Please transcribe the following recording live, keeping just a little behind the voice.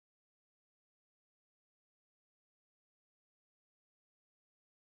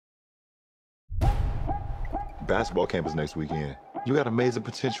basketball campus next weekend. You got amazing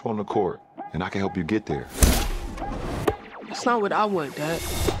potential on the court, and I can help you get there. That's not what I want, Dad.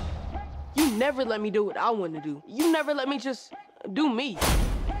 You never let me do what I want to do. You never let me just do me.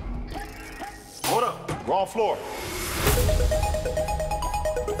 Hold up, wrong floor.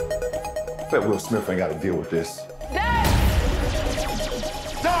 I bet Will Smith ain't got to deal with this. Dad!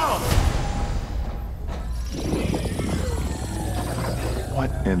 Down!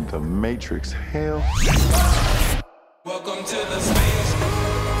 What in the Matrix hell? Welcome to the space.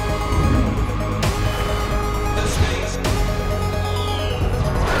 The space.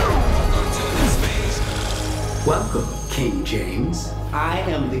 Welcome to the space. Welcome, King James. I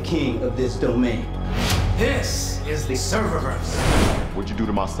am the king of this domain. This is the serververse. What'd you do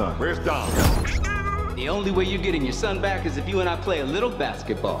to my son? Where's Dom? The only way you're getting your son back is if you and I play a little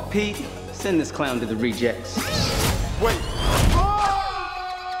basketball. Pete, send this clown to the rejects. Wait.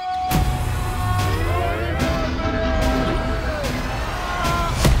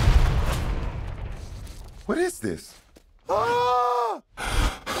 What is this? Ah!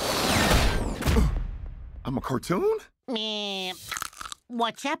 I'm a cartoon? Meh.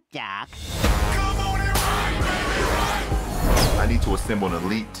 What's up, Doc? Come on and ride, baby, ride. I need to assemble an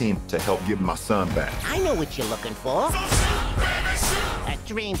elite team to help get my son back. I know what you're looking for. So shoot, baby, shoot. A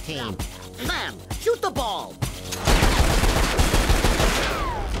dream team. Them, shoot the ball.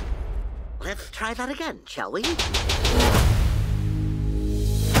 Let's try that again, shall we?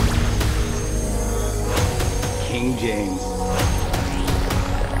 King James.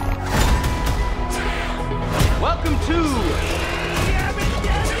 Welcome to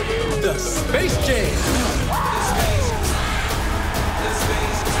the Space Jam.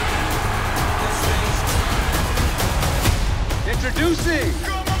 Introducing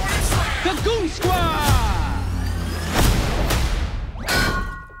the Goon Squad.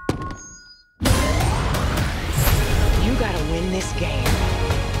 You gotta win this game.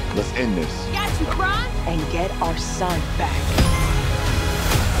 Let's end this. Got you, Bron! And get our son back.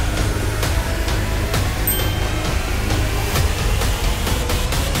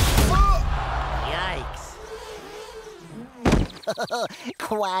 Yikes.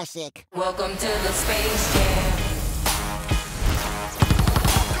 Classic. Welcome to the Space Jam.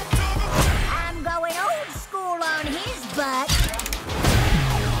 I'm going old school on his butt.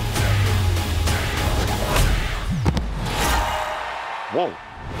 Whoa.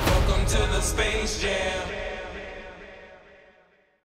 Welcome to the Space Jam.